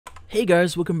Hey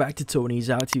guys, welcome back to Tony's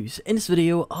How-Tos. In this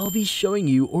video, I'll be showing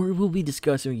you or we'll be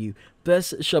discussing with you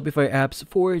best Shopify apps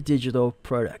for digital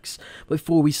products.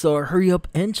 Before we start, hurry up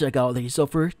and check out the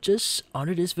software just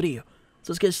under this video.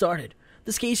 So let's get started. In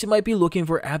this case, you might be looking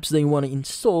for apps that you want to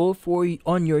install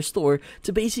on your store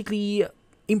to basically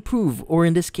improve, or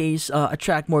in this case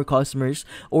attract more customers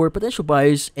or potential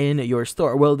buyers in your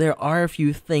store. Well, there are a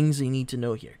few things you need to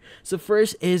know here. So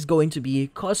first is going to be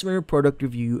customer product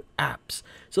review apps.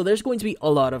 So there's going to be a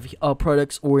lot of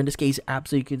products, or in this case apps,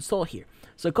 that you can install here.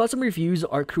 So customer reviews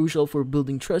are crucial for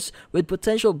building trust with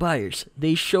potential buyers.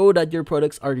 They show that your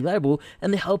products are reliable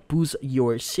and they help boost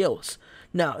your sales.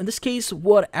 Now, in this case,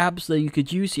 what apps that you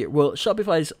could use here? Well,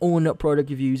 Shopify's own product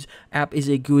reviews app is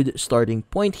a good starting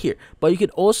point here. But you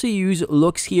could also use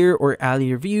Looks here, or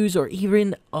Ali Reviews, or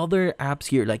even other apps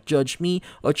here like Judge Me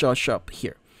or Shop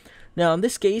here. Now, in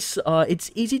this case,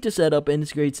 it's easy to set up and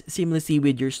integrates seamlessly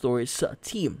with your store's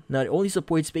team. Now, it only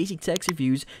supports basic text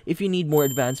reviews. If you need more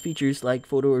advanced features like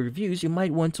photo reviews, you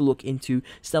might want to look into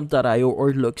Stamp.io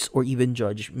or Looks or even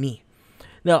Judge Me.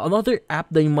 Now, another app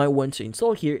that you might want to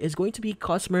install here is going to be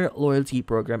customer loyalty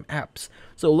program apps.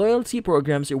 So loyalty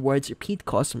programs rewards repeat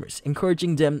customers,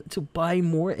 encouraging them to buy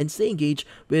more and stay engaged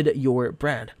with your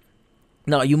brand.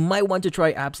 Now, you might want to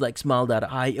try apps like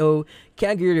Smile.io,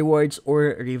 Kaggle Rewards,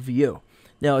 or Review.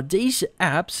 Now, these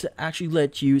apps actually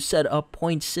let you set up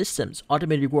point systems,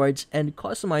 automated rewards, and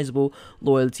customizable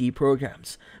loyalty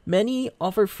programs. Many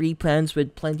offer free plans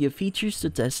with plenty of features to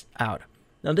test out.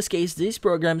 Now, in this case, these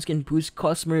programs can boost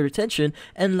customer retention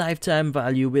and lifetime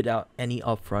value without any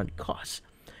upfront costs.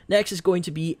 Next is going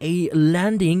to be a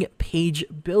landing page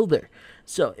builder.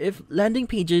 So, if landing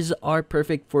pages are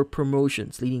perfect for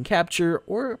promotions, leading capture,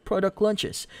 or product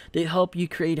launches, they help you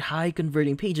create high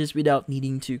converting pages without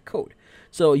needing to code.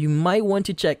 So, you might want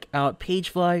to check out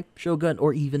Pagefly, Shogun,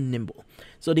 or even Nimble.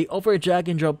 So they offer drag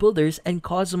and drop builders and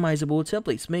customizable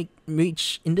templates,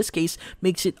 which in this case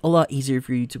makes it a lot easier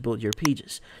for you to build your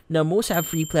pages. Now, most have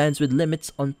free plans with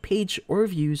limits on page or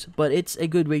views, but it's a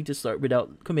good way to start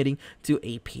without committing to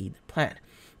a paid plan.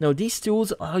 Now, these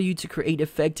tools allow you to create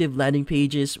effective landing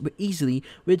pages easily,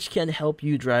 which can help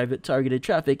you drive targeted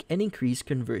traffic and increase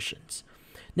conversions.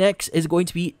 Next is going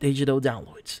to be digital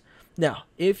downloads. Now,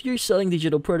 if you're selling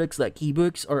digital products like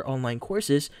ebooks or online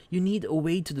courses, you need a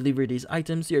way to deliver these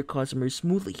items to your customers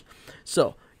smoothly.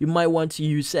 So, you might want to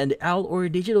use Send Out or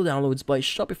Digital Downloads by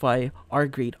Shopify are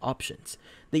great options.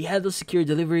 They handle secure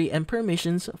delivery and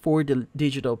permissions for the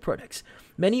digital products.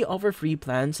 Many offer free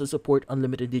plans that support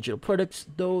unlimited digital products,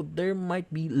 though there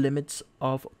might be limits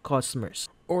of customers.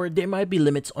 Or there might be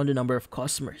limits on the number of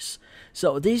customers.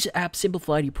 So these apps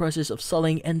simplify the process of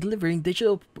selling and delivering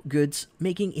digital goods,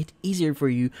 making it easier for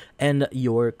you and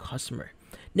your customer.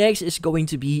 Next is going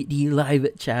to be the live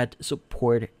chat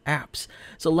support apps.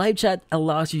 So live chat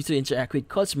allows you to interact with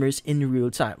customers in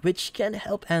real time, which can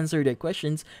help answer their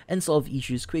questions and solve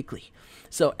issues quickly.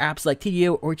 So apps like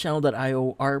TDO or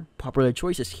Channel.io are popular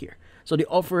choices here. So they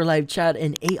offer live chat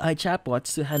and AI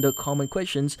chatbots to handle common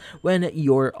questions when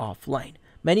you're offline.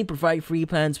 Many provide free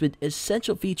plans with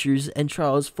essential features and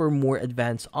trials for more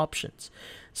advanced options.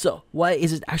 So, why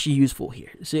is it actually useful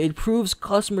here? So, it improves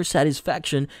customer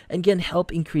satisfaction and can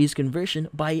help increase conversion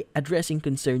by addressing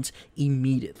concerns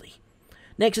immediately.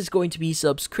 Next is going to be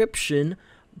subscription,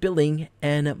 billing,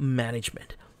 and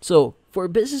management. So, for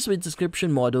business with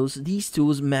subscription models, these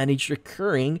tools manage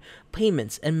recurring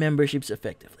payments and memberships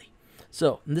effectively.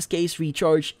 So, in this case,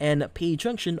 Recharge and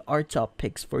PayJunction are top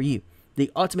picks for you. They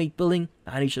automate billing,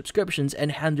 manage subscriptions,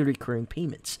 and handle recurring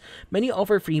payments. Many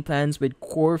offer free plans with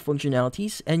core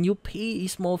functionalities, and you'll pay a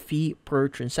small fee per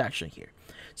transaction here.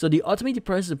 So they automate the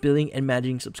process of billing and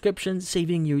managing subscriptions,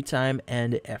 saving you time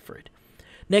and effort.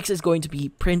 Next is going to be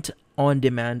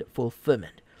print-on-demand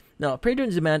fulfillment. Now,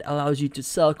 print-on-demand allows you to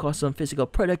sell custom physical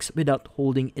products without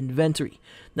holding inventory.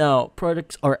 Now,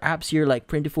 products or apps here like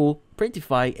Printiful,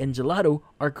 Printify, and Gelato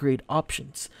are great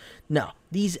options. Now,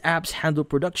 these apps handle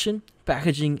production,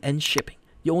 packaging, and shipping.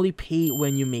 You only pay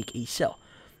when you make a sale.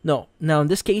 Now in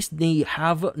this case, they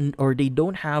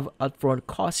don't have upfront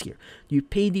costs here. You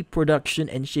pay the production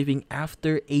and shipping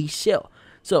after a sale.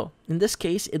 So, in this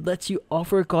case, it lets you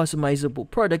offer customizable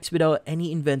products without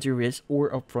any inventory risk or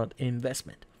upfront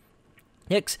investment.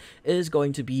 Next is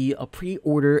going to be a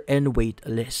pre-order and wait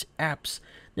list apps.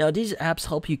 Now, these apps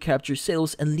help you capture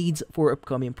sales and leads for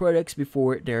upcoming products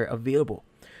before they're available.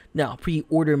 Now,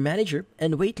 pre-order manager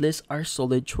and waitlist are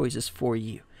solid choices for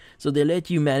you. So they let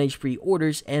you manage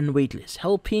pre-orders and waitlists,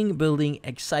 helping building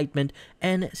excitement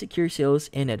and secure sales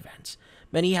in advance.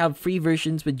 Many have free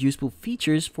versions with useful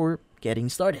features for getting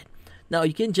started. Now,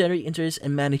 you can generate interest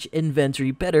and manage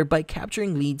inventory better by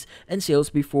capturing leads and sales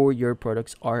before your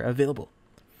products are available.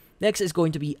 Next is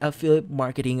going to be affiliate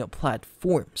marketing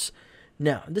platforms.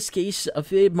 Now, in this case,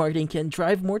 affiliate marketing can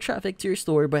drive more traffic to your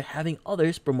store by having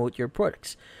others promote your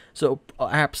products. So,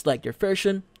 apps like your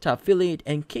Version, Affiliate,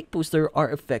 and Cake Booster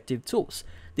are effective tools.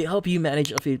 They help you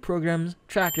manage affiliate programs,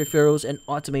 track referrals, and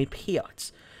automate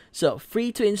payouts. So,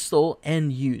 free to install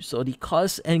and use. So, the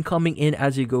cost and coming in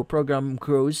as you go program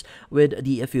grows with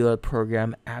the affiliate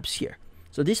program apps here.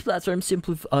 So, these platforms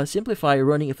simplify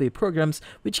running affiliate programs,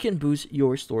 which can boost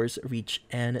your store's reach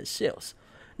and sales.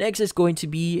 Next is going to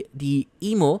be the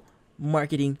email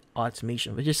marketing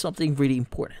automation, which is something really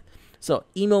important. So,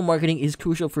 email marketing is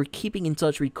crucial for keeping in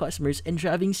touch with customers and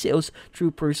driving sales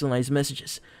through personalized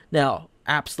messages. Now,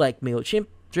 apps like MailChimp,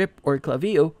 Drip, or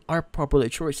Klaviyo are popular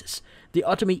choices. They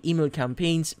automate email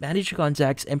campaigns, manage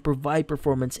contacts, and provide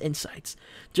performance insights.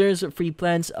 There's free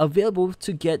plans available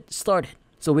to get started,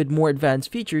 so with more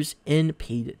advanced features in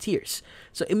paid tiers.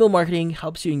 So email marketing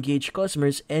helps you engage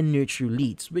customers and nurture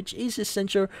leads, which is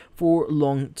essential for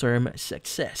long-term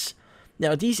success.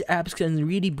 Now, these apps can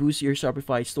really boost your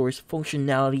Shopify store's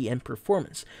functionality and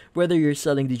performance. Whether you're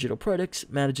selling digital products,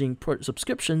 managing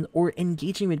subscriptions, or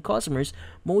engaging with customers,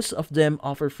 most of them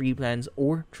offer free plans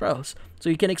or trials, so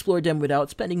you can explore them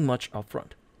without spending much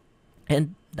upfront.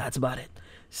 And that's about it.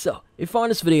 So, if you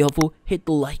found this video helpful, hit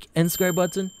the like and subscribe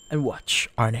button and watch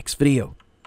our next video.